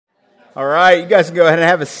All right, you guys can go ahead and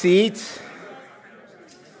have a seat.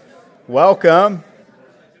 Welcome.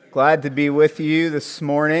 Glad to be with you this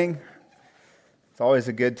morning. It's always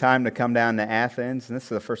a good time to come down to Athens, and this is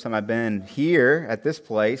the first time I've been here at this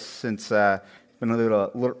place since been a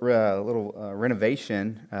little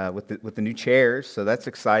renovation with the new chairs, so that's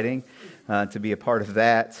exciting to be a part of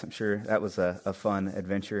that. I'm sure that was a fun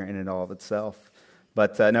adventure in and all of itself.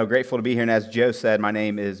 But no, grateful to be here, and as Joe said, my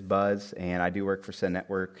name is Buzz, and I do work for Send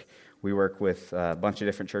Network. We work with a bunch of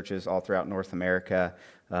different churches all throughout North America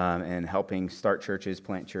and helping start churches,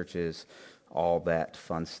 plant churches, all that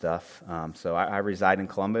fun stuff. So I reside in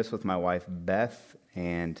Columbus with my wife, Beth,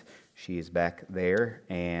 and she is back there.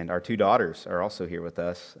 And our two daughters are also here with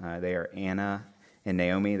us. They are Anna and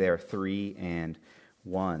Naomi. They are 3 and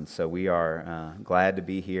 1. So we are glad to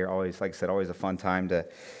be here. Always, like I said, always a fun time to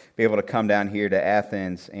be able to come down here to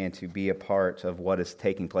Athens and to be a part of what is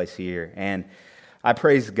taking place here. And I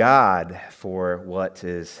praise God for what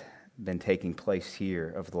has been taking place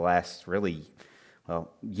here over the last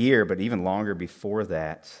year, but even longer before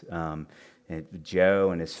that.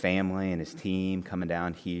 Joe and his family and his team coming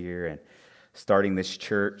down here and starting this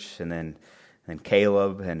church, and then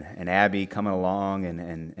Caleb and Abby coming along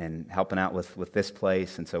and helping out with this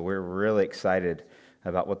place. And so we're really excited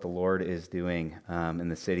about what the Lord is doing in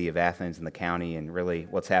the city of Athens and the county, and really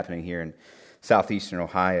what's happening here in southeastern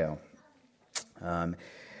Ohio. And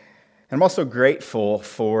I'm also grateful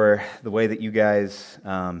for the way that you guys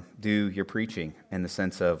do your preaching in the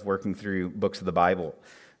sense of working through books of the Bible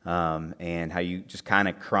and how you just kind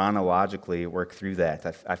of chronologically work through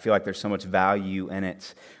that. I feel like there's so much value in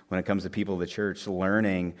it when it comes to people of the church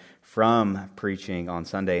learning from preaching on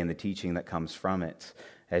Sunday and the teaching that comes from it.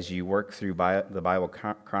 As you work through the Bible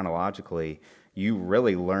chronologically, you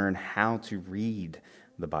really learn how to read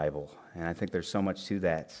the Bible. And I think there's so much to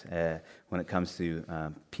that when it comes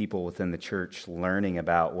to people within the church learning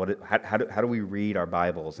about how do we read our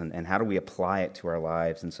Bibles and how do we apply it to our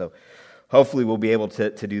lives. And so hopefully we'll be able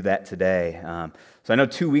to do that today. So I know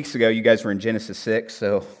 2 weeks ago you guys were in Genesis 6,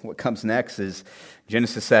 so what comes next is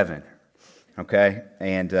Genesis 7, okay?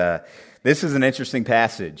 And this is an interesting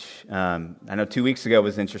passage. I know 2 weeks ago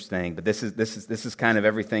was interesting, but this is kind of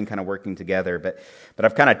everything kind of working together. But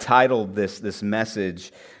I've kind of titled this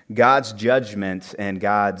message, God's Judgment and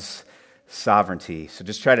God's Sovereignty. So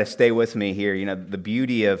just try to stay with me here. You know, the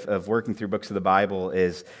beauty of working through books of the Bible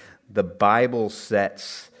is the Bible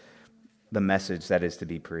sets the message that is to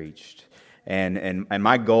be preached. And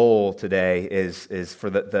my goal today is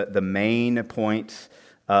for the main point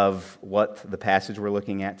of what the passage we're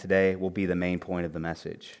looking at today will be the main point of the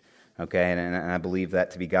message. Okay, and I believe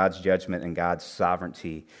that to be God's judgment and God's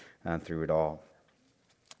sovereignty through it all.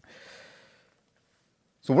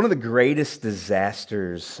 So one of the greatest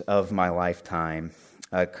disasters of my lifetime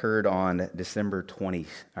occurred on December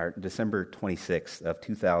 26th of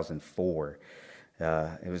 2004.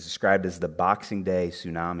 It was described as the Boxing Day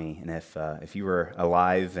tsunami, and if you were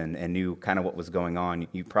alive and knew kind of what was going on,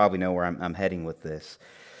 you probably know where I'm heading with this.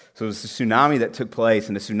 So it was a tsunami that took place,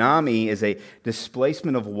 and a tsunami is a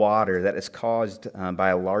displacement of water that is caused by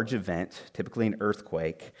a large event, typically an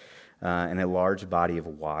earthquake, in a large body of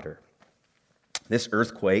water. This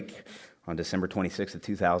earthquake on December 26th of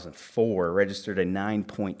 2004 registered a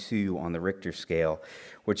 9.2 on the Richter scale,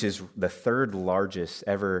 which is the third largest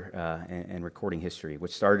ever in recording history,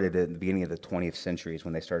 which started at the beginning of the 20th century is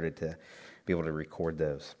when they started to be able to record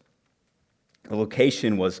those. The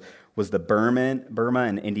location was the Burma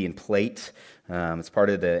and Indian Plate. It's part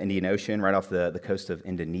of the Indian Ocean, right off the coast of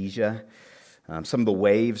Indonesia. Some of the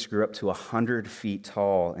waves grew up to 100 feet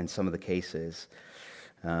tall in some of the cases.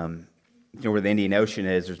 You know where the Indian Ocean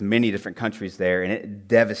is, there's many different countries there, and it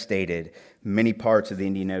devastated many parts of the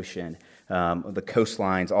Indian Ocean, the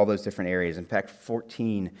coastlines, all those different areas. In fact,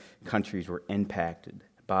 14 countries were impacted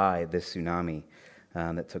by this tsunami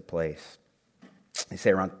that took place. They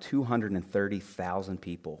say around 230,000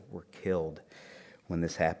 people were killed when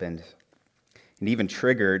this happened. And even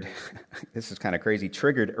triggered, this is kind of crazy,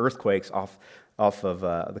 triggered earthquakes off of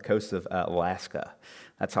the coast of Alaska.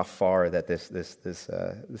 That's how far that this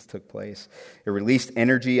took place. It released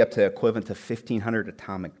energy up to equivalent to 1,500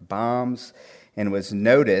 atomic bombs, and was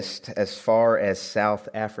noticed as far as South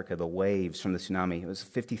Africa. The waves from the tsunami, it was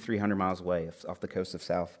 5,300 miles away off the coast of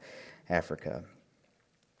South Africa.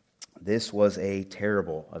 This was a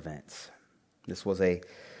terrible event. This was a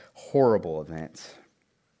horrible event.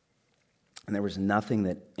 And there was nothing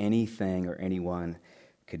that anything or anyone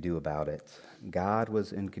could do about it. God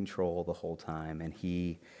was in control the whole time, and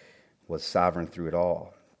He was sovereign through it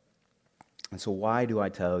all. And so why do I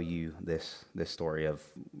tell you this story of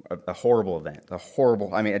a horrible event, a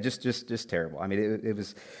horrible, I mean, just terrible. I mean,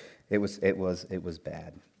 it was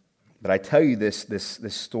bad. But I tell you this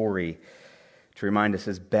story to remind us,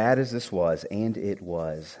 as bad as this was, and it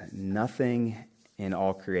was, nothing in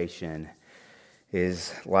all creation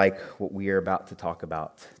is like what we are about to talk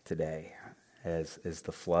about today, as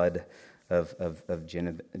the flood of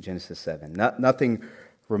Genesis 7. Nothing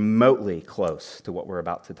remotely close to what we're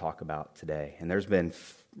about to talk about today. And there's been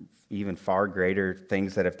even far greater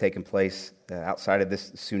things that have taken place outside of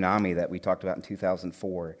this tsunami that we talked about in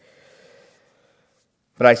 2004.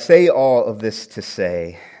 But I say all of this to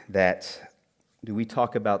say that, do we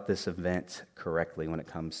talk about this event correctly when it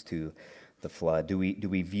comes to the flood? Do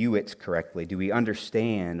we view it correctly? Do we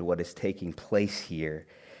understand what is taking place here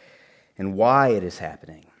and why it is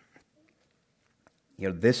happening? You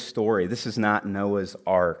know, this story, this is not Noah's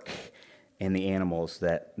Ark and the animals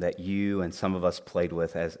that you and some of us played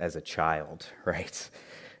with as a child, right?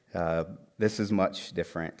 This is much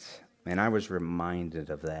different. And I was reminded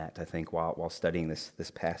of that, I think, while studying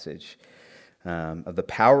this passage, of the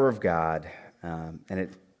power of God. And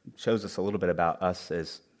it shows us a little bit about us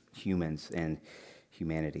as humans and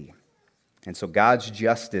humanity. And so God's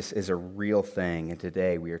justice is a real thing. And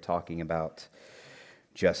today we are talking about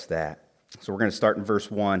just that. So we're going to start in verse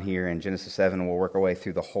 1 here in Genesis 7, and we'll work our way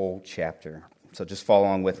through the whole chapter. So just follow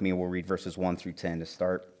along with me. We'll read verses 1 through 10 to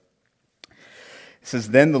start. It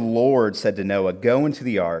says, "Then the Lord said to Noah, 'Go into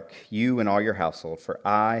the ark, you and all your household, for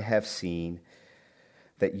I have seen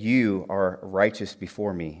that you are righteous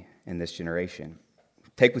before me in this generation.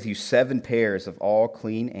 Take with you 7 pairs of all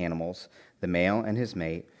clean animals, the male and his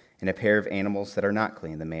mate, and a pair of animals that are not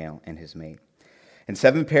clean, the male and his mate. And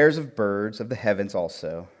 7 pairs of birds of the heavens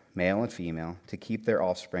also, male and female, to keep their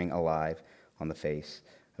offspring alive on the face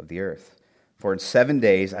of the earth. For in 7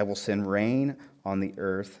 days I will send rain on the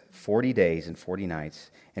earth 40 days and 40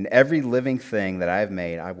 nights, and every living thing that I have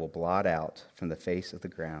made I will blot out from the face of the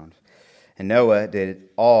ground.' And Noah did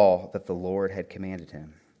all that the Lord had commanded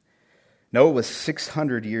him. Noah was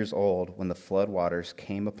 600 years old when the flood waters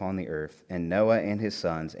came upon the earth, and Noah and his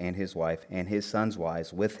sons and his wife and his sons'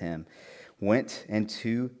 wives with him went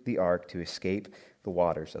into the ark to escape the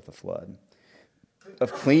waters of the flood.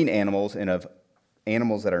 Of clean animals and of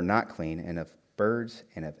animals that are not clean, and of birds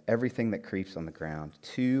and of everything that creeps on the ground,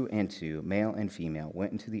 2 and 2, male and female,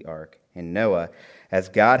 went into the ark, and Noah, as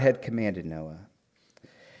God had commanded Noah.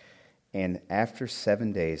 And after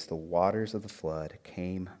 7 days, the waters of the flood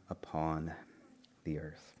came upon the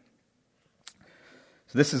earth."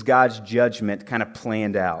 So this is God's judgment, kind of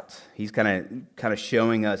planned out. He's kind of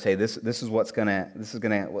showing us, hey, this is what's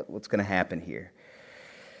gonna happen here.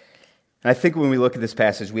 And I think when we look at this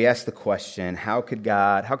passage, we ask the question, how could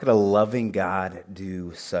a loving God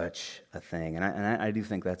do such a thing? And I do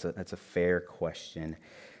think that's a fair question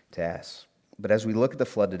to ask. But as we look at the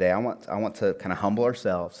flood today, I want to kind of humble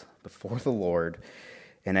ourselves before the Lord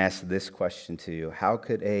and ask this question too: how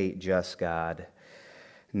could a just God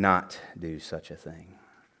not do such a thing?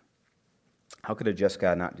 How could a just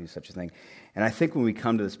God not do such a thing? And I think when we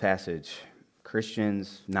come to this passage,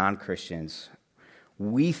 Christians, non-Christians,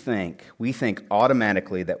 we think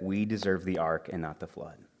automatically that we deserve the ark and not the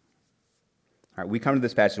flood. All right, we come to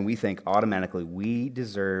this passage and we think automatically we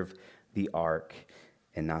deserve the ark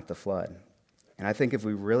and not the flood. And I think if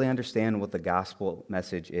we really understand what the gospel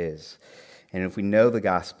message is, and if we know the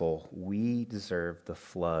gospel, we deserve the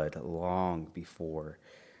flood long before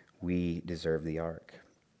we deserve the ark.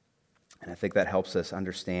 And I think that helps us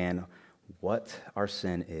understand what our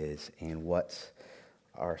sin is and what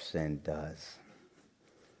our sin does.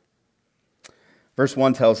 Verse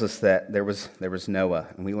 1 tells us that there was Noah,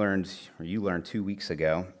 and you learned 2 weeks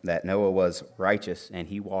ago that Noah was righteous and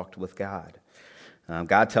he walked with God.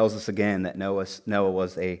 God tells us again that Noah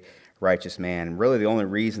was a righteous man. And really the only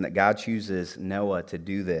reason that God chooses Noah to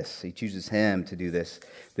do this, he chooses him to do this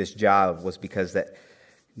job, was because that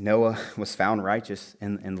Noah was found righteous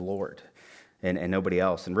in the Lord and nobody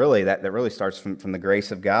else. And really that really starts from the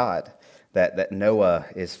grace of God that Noah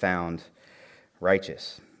is found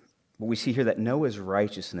righteous. But we see here that Noah's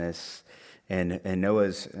righteousness and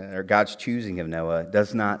God's choosing of Noah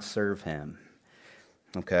does not serve him.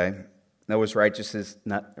 Okay? Noah's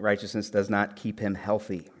righteousness does not keep him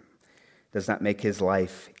healthy, does not make his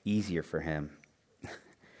life easier for him.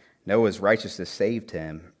 Noah's righteousness saved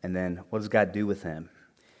him, and then what does God do with him?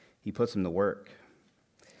 He puts him to work.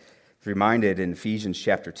 It's reminded in Ephesians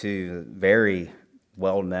chapter 2, very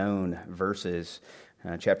well-known verses,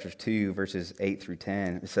 chapter 2, verses 8 through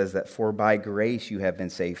 10. It says that, "For by grace you have been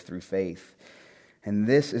saved through faith. And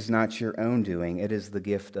this is not your own doing, it is the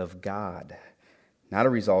gift of God, not a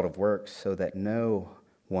result of works, so that no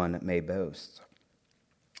one may boast.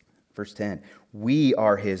 Verse 10, we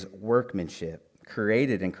are his workmanship,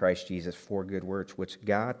 created in Christ Jesus for good works, which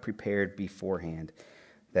God prepared beforehand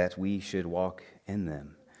that we should walk in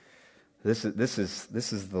them. This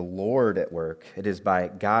is the Lord at work. It is by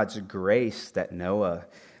God's grace that Noah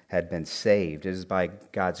had been saved. It is by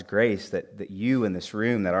God's grace that you in this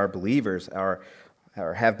room, that our believers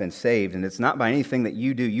have been saved. And it's not by anything that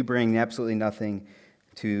you do. You bring absolutely nothing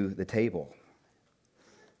to the table.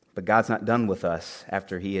 But God's not done with us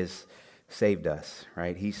after he has saved us,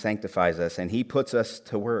 right? He sanctifies us and he puts us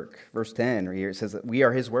to work. Verse 10 right here, it says that we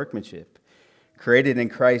are his workmanship, created in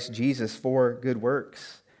Christ Jesus for good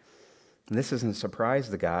works. And this isn't a surprise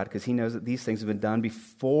to God because he knows that these things have been done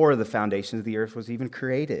before the foundations of the earth was even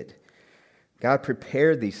created. God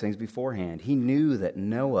prepared these things beforehand. He knew that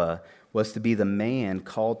Noah was to be the man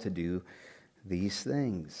called to do these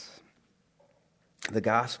things. The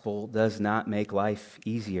gospel does not make life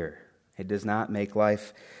easier. It does not make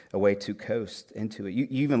life a way to coast into it. You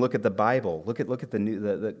even look at the Bible. Look at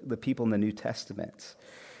the people in the New Testament,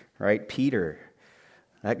 right? Peter,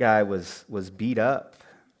 that guy was beat up.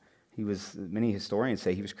 Many historians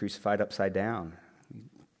say he was crucified upside down. He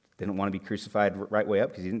didn't want to be crucified right way up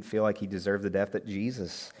because he didn't feel like he deserved the death that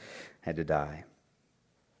Jesus had to die.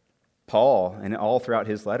 Paul, and all throughout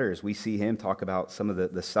his letters, we see him talk about some of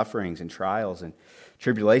the sufferings and trials and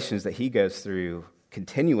tribulations that he goes through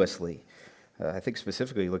continuously. I think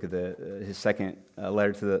specifically, look at his second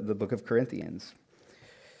letter to the book of Corinthians.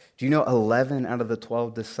 Do you know 11 out of the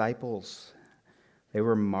 12 disciples, they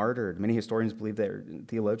were martyred? Many historians believe,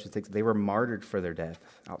 theologians think they were martyred for their death,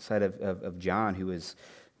 outside of John, who was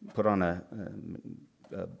put on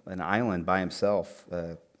an island by himself,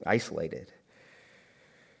 isolated.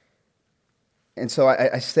 And so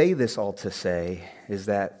I say this all to say is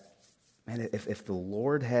that, man, if the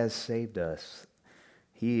Lord has saved us,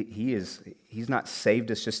 He's not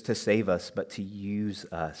saved us just to save us, but to use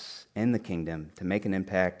us in the kingdom, to make an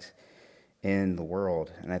impact in the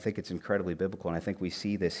world. And I think it's incredibly biblical, and I think we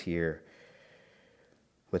see this here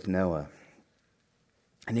with Noah.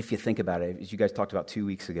 And if you think about it, as you guys talked about 2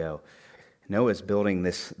 weeks ago, Noah's building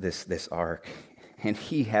this ark, and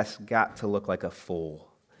he has got to look like a fool.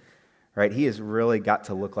 Right, he has really got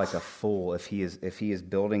to look like a fool if he is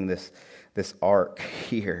building this ark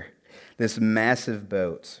here, this massive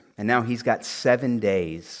boat. And now he's got 7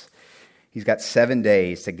 days. He's got 7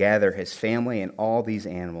 days to gather his family and all these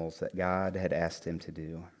animals that God had asked him to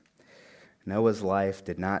do. Noah's life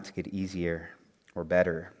did not get easier or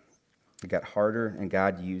better. It got harder, and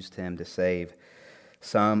God used him to save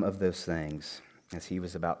some of those things as he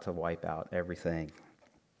was about to wipe out everything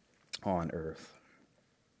on earth.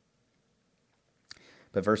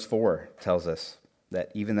 But verse 4 tells us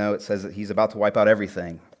that even though it says that he's about to wipe out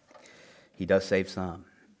everything, he does save some.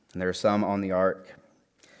 And there are some on the ark,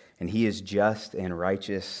 and he is just and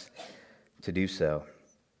righteous to do so.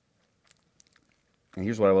 And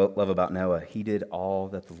here's what I love about Noah. He did all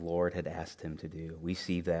that the Lord had asked him to do. We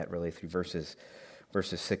see that really through verses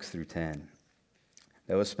 6 through 10.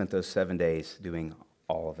 Noah spent those 7 days doing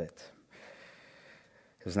all of it.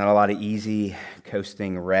 There's not a lot of easy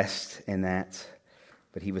coasting rest in that,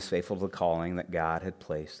 but he was faithful to the calling that God had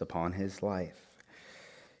placed upon his life.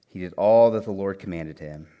 He did all that the Lord commanded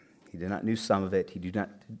him. He did not do some of it. He did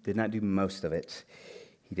not do most of it.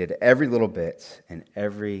 He did every little bit and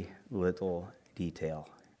every little detail.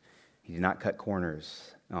 He did not cut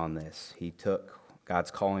corners on this. He took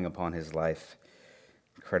God's calling upon his life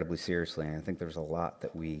incredibly seriously, and I think there's a lot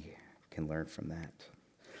that we can learn from that.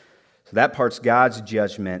 So that part's God's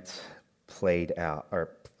judgment planned out.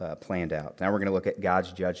 Now we're going to look at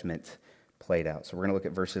God's judgment played out. So we're going to look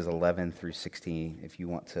at verses 11 through 16 if you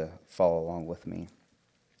want to follow along with me.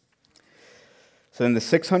 So in the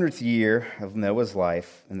 600th year of Noah's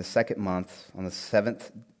life, in the second month, on the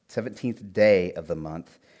 17th day of the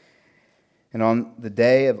month, and on the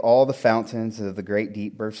day of all the fountains of the great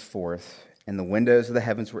deep burst forth, and the windows of the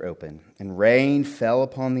heavens were open, and rain fell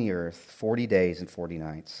upon the earth 40 days and 40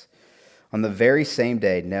 nights. On the very same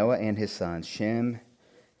day, Noah and his sons, Shem,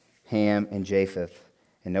 Ham, and Japheth,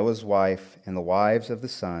 and Noah's wife, and the wives of the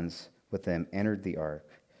sons with them entered the ark.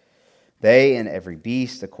 They and every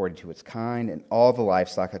beast according to its kind, and all the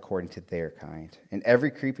livestock according to their kind, and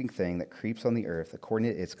every creeping thing that creeps on the earth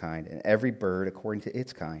according to its kind, and every bird according to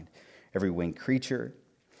its kind, every winged creature.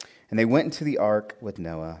 And they went into the ark with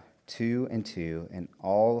Noah, 2 and 2, and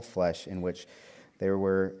all the flesh in which there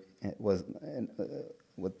was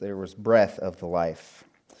breath of the life.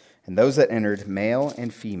 And those that entered, male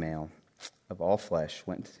and female, of all flesh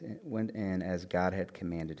went in as God had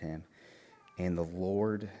commanded him, and the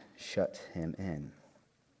Lord shut him in.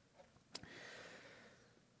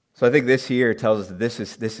 So I think this here tells us that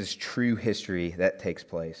this is true history that takes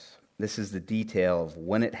place. This is the detail of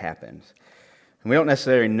when it happens. And we don't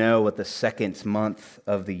necessarily know what the second month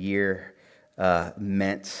of the year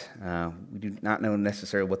meant. We do not know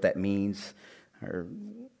necessarily what that means or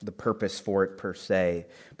the purpose for it per se.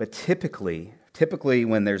 But typically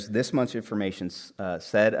when there's this much information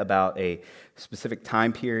said about a specific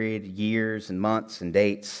time period, years and months and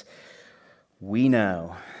dates, we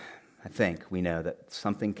know that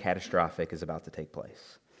something catastrophic is about to take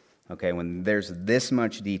place. Okay, when there's this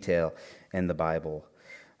much detail in the Bible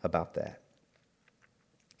about that.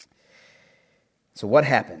 So what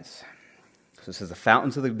happens? So it says the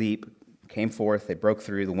fountains of the deep came forth, they broke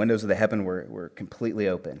through, the windows of the heaven were completely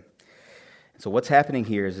open. And so what's happening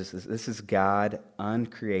here is this is God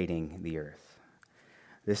uncreating the earth.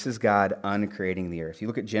 This is God uncreating the earth. You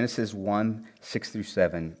look at Genesis 1, 6 through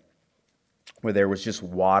 7, where there was just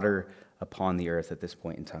water upon the earth at this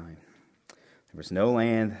point in time. There was no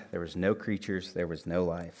land, there was no creatures, there was no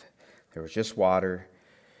life. There was just water.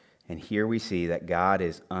 And here we see that God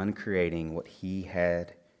is uncreating what he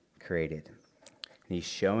had created. And he's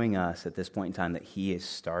showing us at this point in time that he is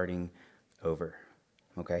starting over.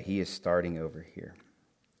 Okay, he is starting over here.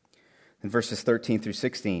 In verses 13 through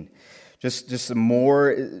 16, just some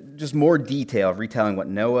more detail of retelling what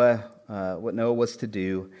Noah was to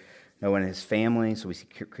do. Noah and his family. So we see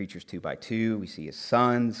creatures 2 by 2. We see his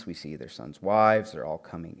sons. We see their sons' wives. They're all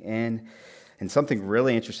coming in. And something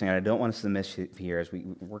really interesting, and I don't want us to miss it here as we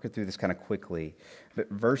work it through this kind of quickly. But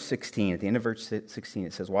verse 16, at the end of verse 16,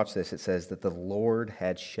 it says, watch this, it says that the Lord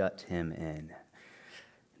had shut him in.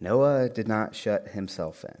 Noah did not shut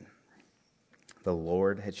himself in. The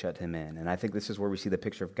Lord had shut him in. And I think this is where we see the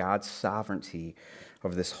picture of God's sovereignty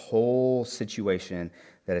over this whole situation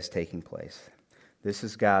that is taking place. This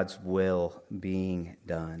is God's will being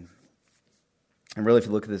done. And really, if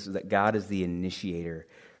you look at this, is that God is the initiator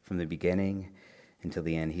from the beginning until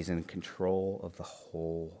the end. He's in control of the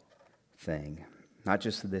whole thing. Not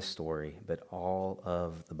just this story, but all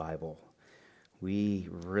of the Bible. We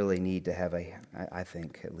really need to have I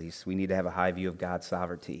think at least, we need to have a high view of God's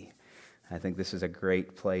sovereignty. I think this is a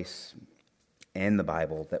great place in the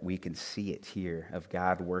Bible that we can see it here, of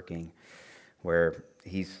God working, where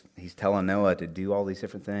he's telling Noah to do all these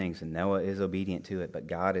different things, and Noah is obedient to it, but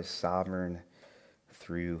God is sovereign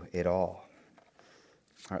through it all.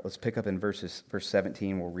 All right, let's pick up in verse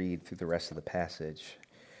 17. We'll read through the rest of the passage.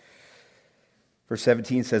 Verse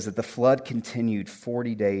 17 says that the flood continued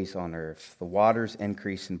 40 days on earth. The waters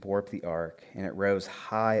increased and bore up the ark, and it rose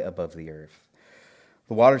high above the earth.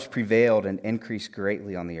 The waters prevailed and increased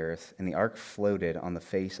greatly on the earth, and the ark floated on the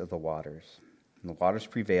face of the waters. And the waters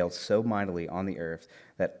prevailed so mightily on the earth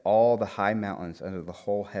that all the high mountains under the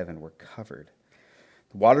whole heaven were covered.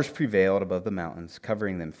 The waters prevailed above the mountains,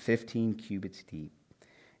 covering them 15 cubits deep.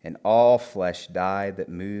 And all flesh died that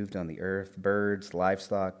moved on the earth, birds,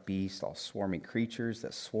 livestock, beasts, all swarming creatures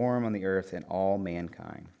that swarm on the earth, and all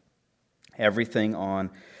mankind. Everything on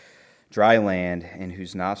dry land, in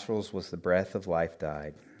whose nostrils was the breath of life,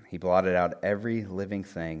 died. He blotted out every living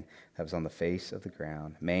thing that was on the face of the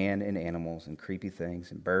ground, man and animals and creepy things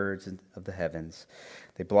and birds of the heavens.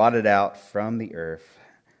 They blotted out from the earth.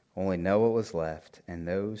 Only Noah was left, and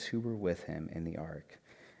those who were with him in the ark.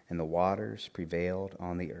 And the waters prevailed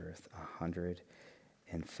on the earth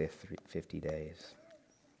 150 days.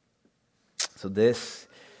 So this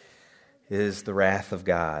is the wrath of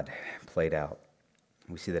God played out.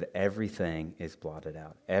 We see that everything is blotted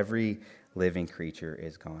out. Every living creature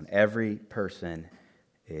is gone. Every person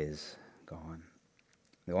is gone.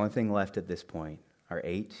 The only thing left at this point are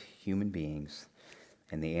 8 human beings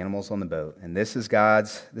and the animals on the boat. And this is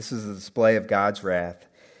the display of God's wrath.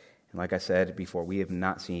 And like I said before, we have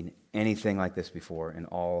not seen anything like this before in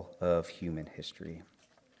all of human history.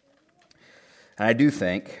 And I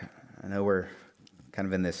know we're kind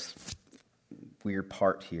of in this weird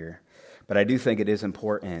part here, but I do think it is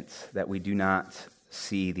important that we do not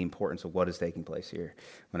see the importance of what is taking place here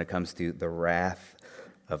when it comes to the wrath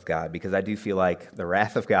of God, because I do feel like the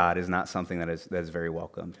wrath of God is not something that is very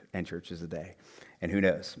welcomed in churches today. And who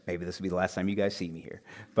knows? Maybe this will be the last time you guys see me here.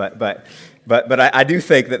 But I do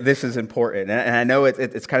think that this is important, and I know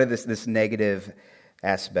it's kind of this negative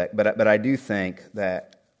aspect. But I do think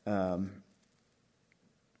that that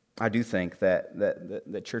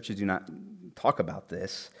churches do not talk about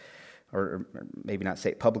this, or maybe not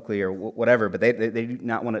say it publicly or whatever. But they do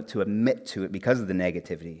not want to admit to it because of the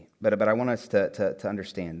negativity. But I want us to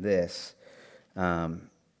understand this.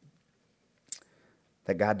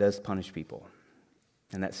 that God does punish people,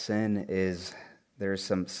 and that there's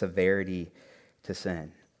some severity to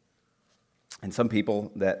sin. And some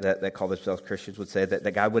people that call themselves Christians would say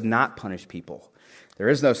that God would not punish people. There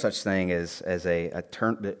is no such thing as a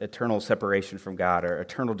eternal separation from God or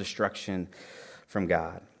eternal destruction from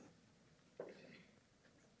God.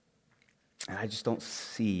 And I just don't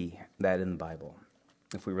see that in the Bible,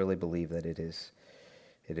 if we really believe that it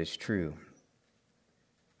is true.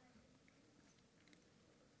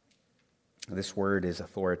 This word is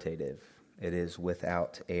authoritative. It is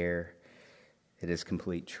without error. It is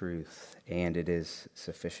complete truth, and it is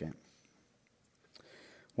sufficient.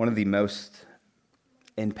 One of the most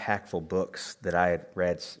impactful books that I had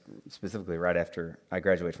read, specifically right after I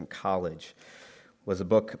graduated from college, was a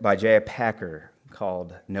book by J.I. Packer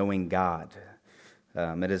called Knowing God.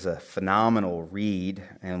 It is a phenomenal read,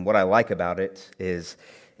 and what I like about it is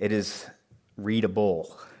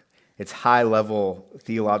readable. It's high-level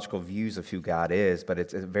theological views of who God is, but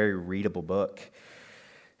it's a very readable book.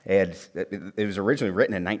 And it was originally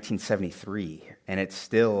written in 1973, and it's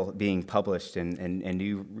still being published, and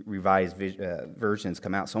new revised versions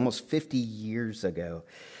come out. So almost 50 years ago,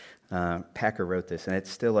 Packer wrote this, and it's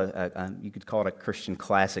still you could call it a Christian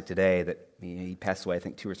classic today. That he passed away, I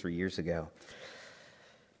think, 2 or 3 years ago.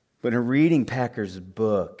 But in reading Packer's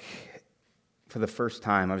book for the first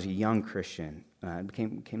time, I was a young Christian. I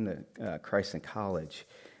came to Christ in college,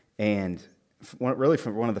 and really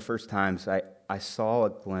for one of the first times, I saw a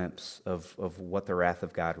glimpse of what the wrath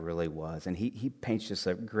of God really was. And he paints just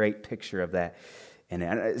a great picture of that. And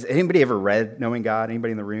has anybody ever read Knowing God?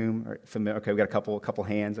 Anybody in the room? Familiar? Okay, we got a couple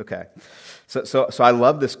hands. Okay. So I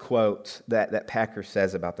love this quote that Packer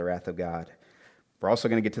says about the wrath of God. We're also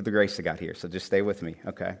going to get to the grace of God here, so just stay with me,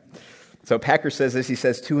 okay? So Packer says this. He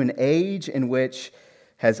says, "To an age in which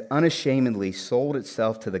has unashamedly sold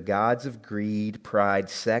itself to the gods of greed, pride,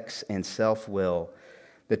 sex, and self-will,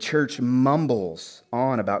 the church mumbles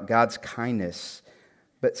on about God's kindness,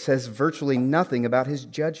 but says virtually nothing about his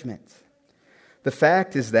judgment. The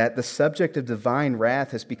fact is that the subject of divine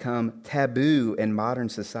wrath has become taboo in modern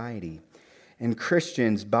society, and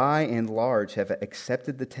Christians, by and large, have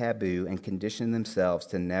accepted the taboo and conditioned themselves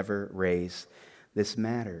to never raise this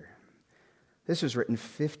matter." This was written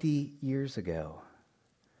 50 years ago.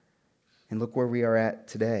 And look where we are at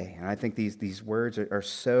today. And I think these words are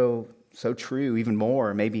so true, even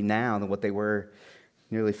more maybe now than what they were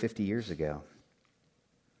nearly 50 years ago.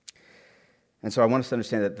 And so I want us to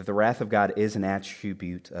understand that the wrath of God is an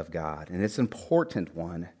attribute of God. And it's an important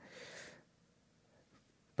one,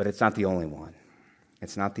 but it's not the only one.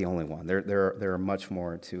 It's not the only one. There are much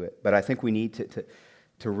more to it. But I think we need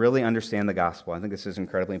to really understand the gospel. I think this is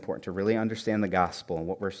incredibly important, to really understand the gospel and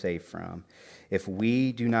what we're saved from. If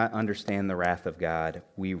we do not understand the wrath of God,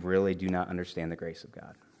 we really do not understand the grace of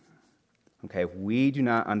God. Okay, if we do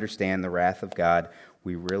not understand the wrath of God,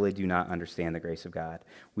 we really do not understand the grace of God.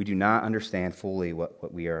 We do not understand fully what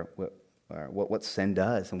sin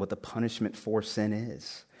does and what the punishment for sin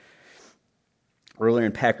is. Earlier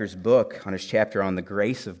in Packer's book, on his chapter on the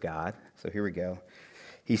grace of God, so here we go,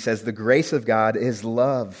 he says, "The grace of God is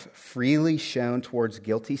love freely shown towards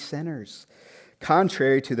guilty sinners,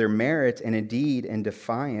 contrary to their merit and indeed in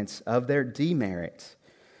defiance of their demerit.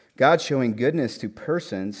 God showing goodness to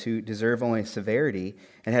persons who deserve only severity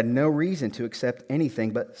and had no reason to accept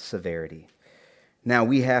anything but severity. Now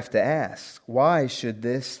we have to ask, why should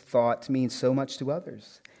this thought mean so much to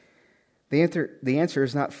others? The answer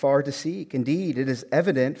is not far to seek. Indeed, it is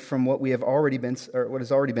evident from what has already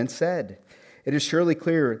been said. It is surely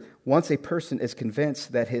clear once a person is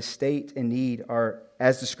convinced that his state and need are,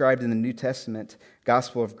 as described in the New Testament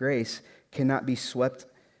gospel of grace, cannot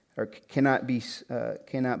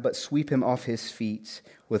but sweep him off his feet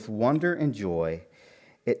with wonder and joy.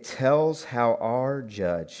 It tells how our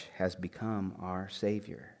judge has become our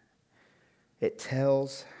Savior. It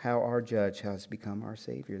tells how our judge has become our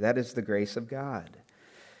Savior. That is the grace of God.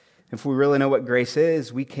 If we really know what grace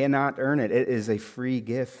is, we cannot earn it. It is a free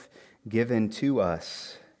gift given to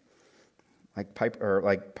us. Like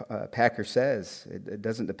Packer says, it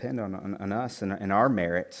doesn't depend on us and our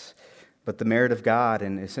merits, but the merit of God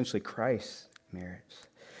and essentially Christ's merits.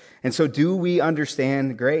 And so do we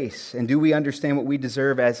understand grace? And do we understand what we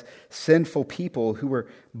deserve as sinful people who were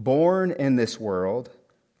born in this world,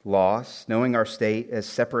 lost, knowing our state as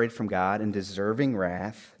separated from God and deserving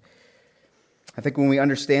wrath? I think when we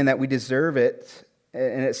understand that we deserve it,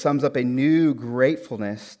 and it sums up a new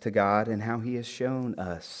gratefulness to God and how He has shown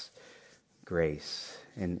us grace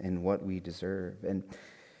and what we deserve. And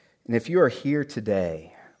if you are here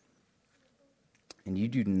today and you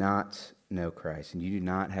do not know Christ and you do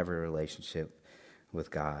not have a relationship with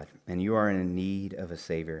God, and you are in need of a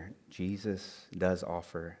Savior, Jesus does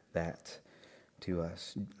offer that to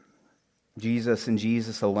us. Jesus and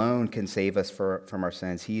Jesus alone can save us from our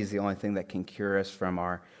sins. He is the only thing that can cure us from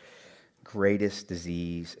our greatest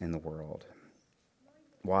disease in the world.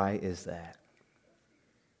 Why is that?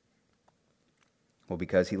 Well,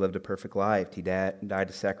 because he lived a perfect life. He died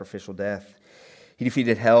a sacrificial death. He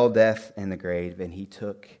defeated hell, death, and the grave, and he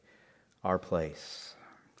took our place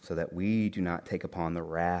so that we do not take upon the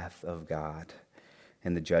wrath of God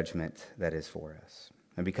and the judgment that is for us.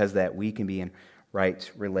 And because of that, we can be in right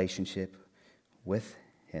relationship with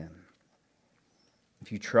him.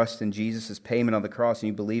 If you trust in Jesus' payment on the cross and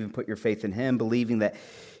you believe and put your faith in him, believing that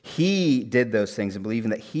he did those things and believing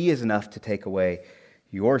that he is enough to take away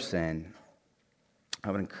your sin, I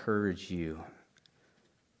would encourage you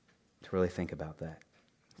to really think about that,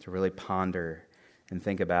 to really ponder and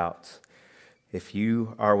think about if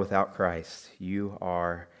you are without Christ, you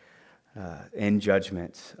are in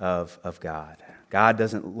judgment of God. God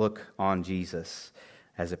doesn't look on Jesus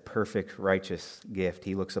as a perfect, righteous gift.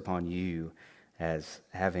 He looks upon you as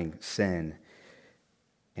having sin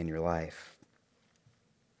in your life.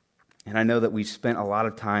 And I know that we've spent a lot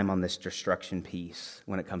of time on this destruction piece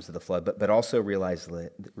when it comes to the flood, but also realize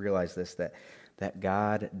this, that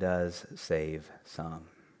God does save some.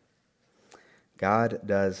 God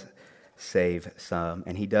does save some,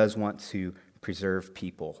 and he does want to preserve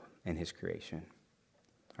people in his creation.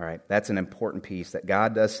 All right, that's an important piece, that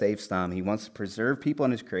God does save some. He wants to preserve people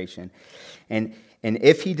in his creation. And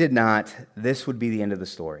if he did not, this would be the end of the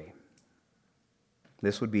story.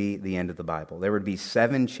 This would be the end of the Bible. There would be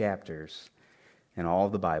 7 chapters in all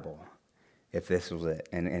of the Bible if this was it,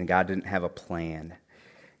 and God didn't have a plan.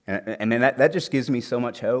 And man, that just gives me so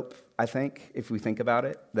much hope, I think, if we think about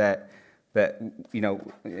it, that I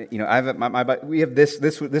have we have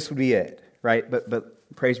this would be it, right?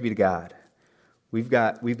 But praise be to God. We've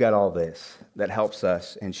got all this that helps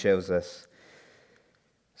us and shows us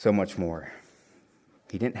so much more.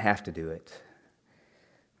 He didn't have to do it,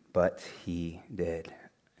 but he did.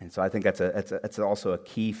 And so I think that's also a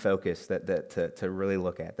key focus to really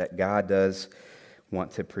look at, that God does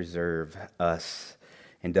want to preserve us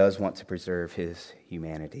and does want to preserve his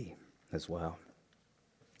humanity as well.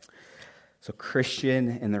 So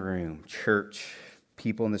Christian in the room, church,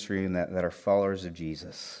 people in this room that are followers of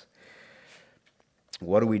Jesus,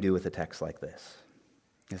 what do we do with a text like this?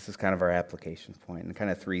 This is kind of our application point, and kind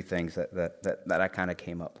of 3 things that I kind of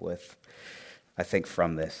came up with, I think,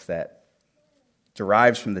 from this that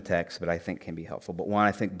derives from the text, but I think can be helpful. But one,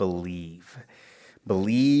 I think believe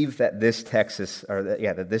that this text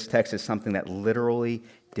is something that literally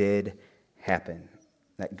did happen,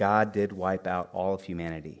 that God did wipe out all of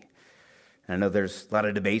humanity. And I know there's a lot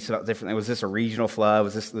of debates about different things. Was this a regional flood?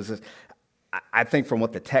 Was this? I think from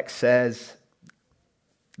what the text says,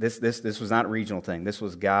 this was not a regional thing. This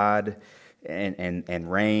was God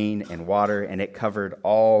and rain and water, and it covered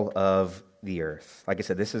all of the earth. Like I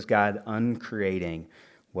said, this is God uncreating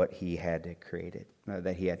what he had created,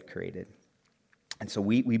 that he had created. And so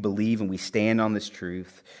we believe and we stand on this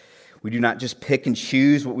truth. We do not just pick and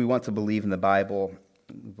choose what we want to believe in the Bible.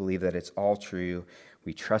 We believe that it's all true.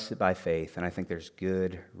 We trust it by faith, and I think there's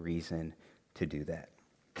good reason to do that.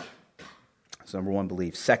 So number 1,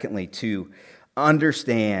 believe. Secondly, 2,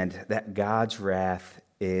 understand that God's wrath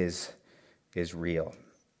is real,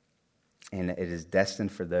 and it is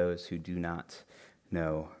destined for those who do not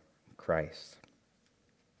know Christ.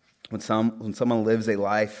 When someone lives a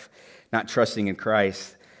life not trusting in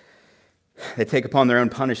Christ, they take upon their own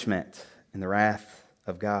punishment and the wrath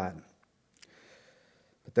of God.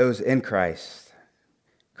 But those in Christ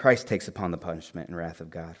takes upon the punishment and wrath of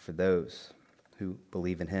God for those who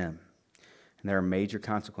believe in him. And there are major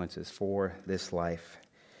consequences for this life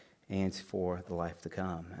and for the life to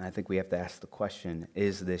come. And I think we have to ask the question,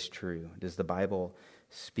 is this true? Does the Bible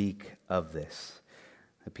speak of this?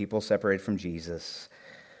 The people separated from Jesus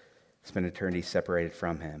spend eternity separated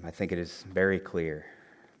from him. I think it is very clear.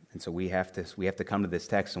 And so we have to come to this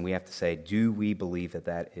text and we have to say, do we believe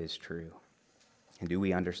that is true? And do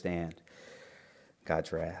we understand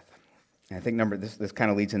God's wrath? And I think this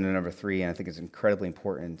kind of leads into number 3, and I think it's incredibly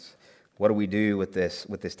important. What do we do with this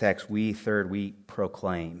text? We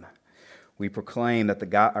proclaim. We proclaim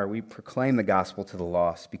the gospel to the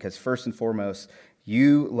lost, because first and foremost,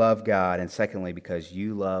 you love God, and secondly, because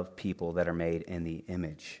you love people that are made in the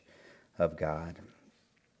image of God.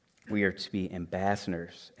 We are to be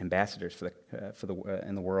ambassadors in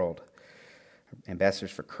the world,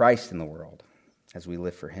 ambassadors for Christ in the world, as we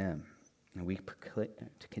live for him. And we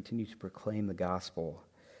to continue to proclaim the gospel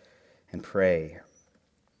and pray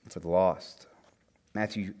for the lost.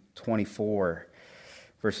 Matthew 24,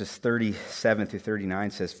 verses 37 through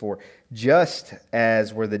 39 says, "For just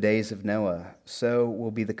as were the days of Noah, so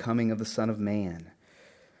will be the coming of the Son of Man.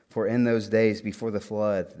 For in those days before the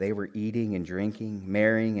flood, they were eating and drinking,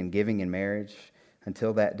 marrying and giving in marriage,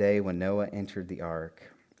 until that day when Noah entered the ark.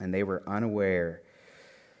 And they were unaware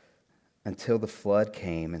until the flood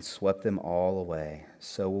came and swept them all away.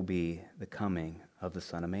 So will be the coming of the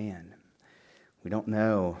Son of Man." We don't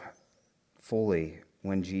know fully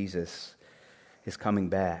when Jesus is coming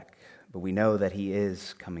back, but we know that he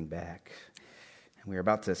is coming back. And we're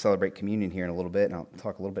about to celebrate communion here in a little bit, and I'll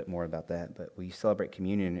talk a little bit more about that, but we celebrate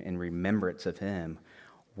communion in remembrance of him,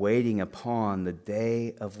 waiting upon the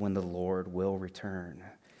day of when the Lord will return.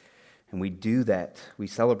 And we do that, we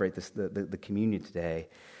celebrate this, the communion today,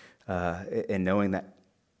 and knowing that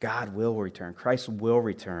God will return, Christ will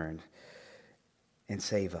return and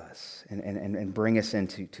save us and bring us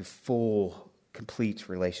into full, complete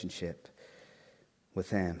relationship with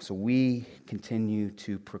him. So we continue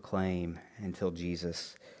to proclaim until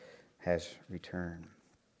Jesus has returned.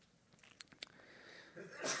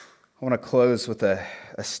 I want to close with a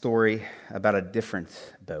story about a different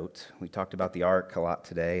boat. We talked about the ark a lot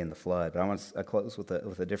today and the flood, but I want to close with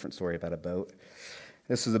a different story about a boat.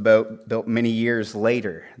 This was a boat built many years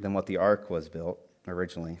later than what the ark was built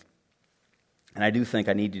originally. And I do think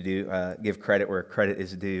I need to give credit where credit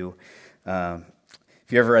is due. If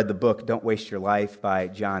you ever read the book Don't Waste Your Life by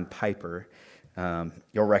John Piper,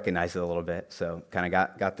 you'll recognize it a little bit. So kind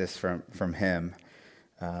of got this from him.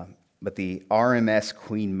 But the RMS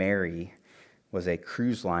Queen Mary was a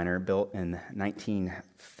cruise liner built in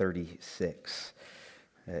 1936.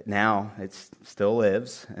 Now it still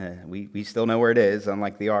lives. We still know where it is,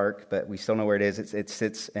 unlike the Ark, but we still know where it is. It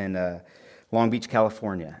sits in Long Beach,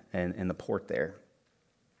 California, in the port there.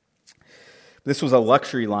 This was a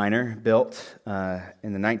luxury liner built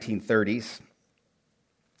in the 1930s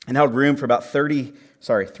and held room for about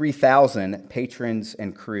 3,000 patrons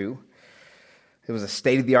and crew. It was a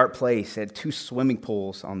state-of-the-art place. It had 2 swimming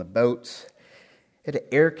pools on the boats. It had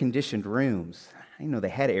air-conditioned rooms. I didn't know they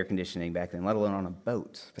had air conditioning back then, let alone on a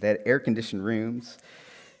boat. But it had air-conditioned rooms.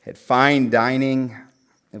 It had fine dining.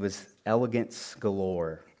 It was elegance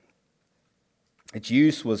galore. Its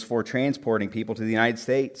use was for transporting people to the United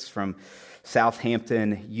States from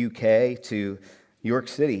Southampton, UK to New York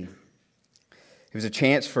City. It was a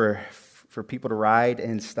chance for people to ride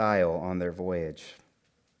in style on their voyage.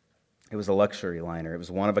 It was a luxury liner. It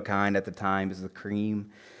was one of a kind at the time. It was the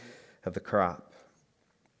cream of the crop.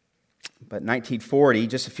 But in 1940,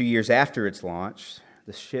 just a few years after its launch,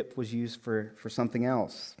 the ship was used for something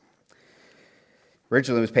else.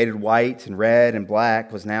 Originally, it was painted white and red and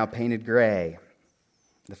black, was now painted gray.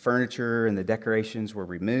 The furniture and the decorations were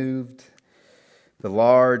removed. The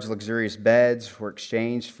large, luxurious beds were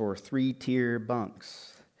exchanged for 3-tier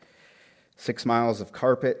bunks. 6 miles of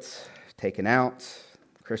carpet taken out.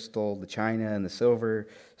 Crystal, the china, and the silver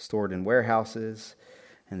stored in warehouses,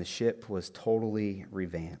 and the ship was totally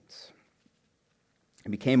revamped.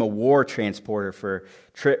 It became a war transporter for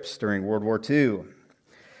trips during World War II. A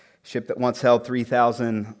ship that once held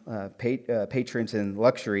 3,000 patrons in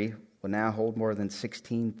luxury would now hold more than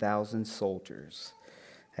 16,000 soldiers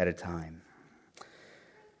at a time.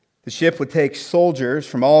 The ship would take soldiers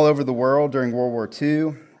from all over the world during World War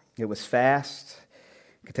II. It was fast.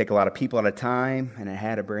 It could take a lot of people at a time, and it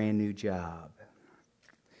had a brand new job.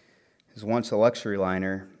 It was once a luxury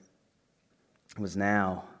liner. It was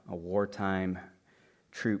now a wartime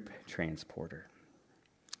troop transporter.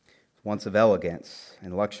 Once of elegance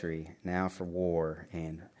and luxury, now for war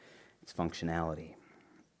and its functionality.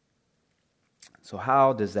 So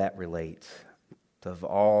how does that relate to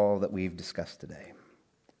all that we've discussed today?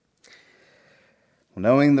 Well,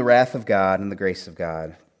 knowing the wrath of God and the grace of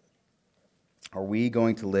God, are we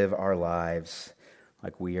going to live our lives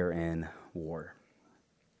like we are in war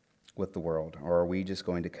with the world? Or are we just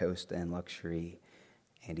going to coast in luxury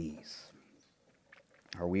and ease?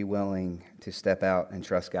 Are we willing to step out and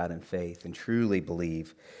trust God in faith and truly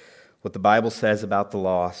believe what the Bible says about the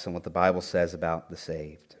lost and what the Bible says about the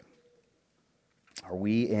saved? Are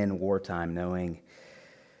we in wartime knowing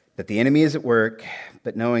that the enemy is at work,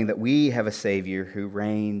 but knowing that we have a Savior who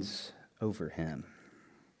reigns over him?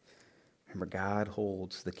 Remember, God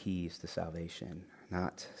holds the keys to salvation,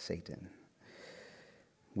 not Satan.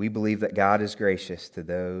 We believe that God is gracious to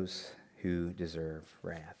those who deserve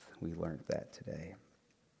wrath. We learned that today.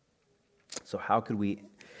 So how could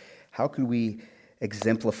we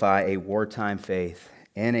exemplify a wartime faith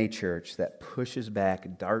in a church that pushes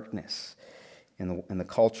back darkness in the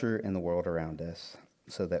culture and the world around us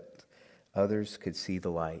so that others could see the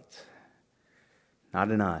light?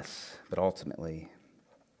 not in us, but ultimately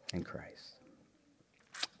in Christ.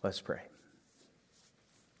 Let's pray.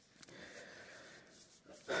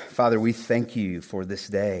 Father, we thank you for this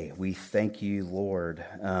day. We thank you, Lord,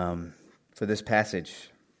 for this passage.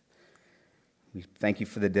 We thank you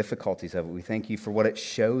for the difficulties of it. We thank you for what it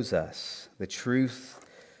shows us, the truth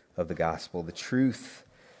of the gospel, the truth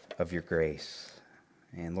of your grace.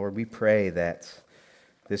 And Lord, we pray that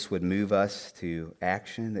this would move us to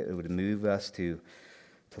action, that it would move us to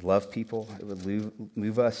love people. It would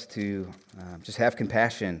move us to just have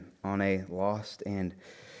compassion on a lost and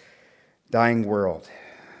dying world.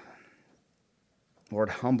 Lord,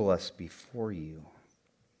 humble us before you.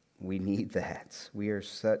 We need that. We are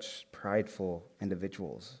such prideful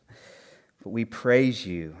individuals. But we praise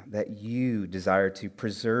you that you desire to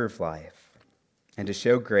preserve life and to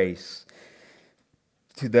show grace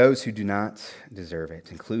to those who do not deserve it,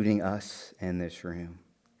 including us in this room.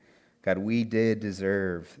 God, we did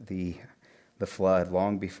deserve the flood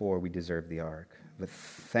long before we deserved the ark. But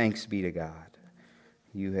thanks be to God,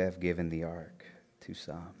 you have given the ark to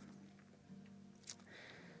some.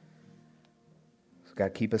 So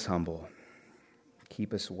God, keep us humble.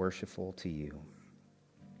 Keep us worshipful to you.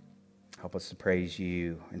 Help us to praise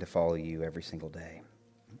you and to follow you every single day.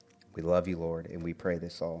 We love you, Lord, and we pray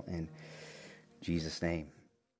this all in Jesus' name.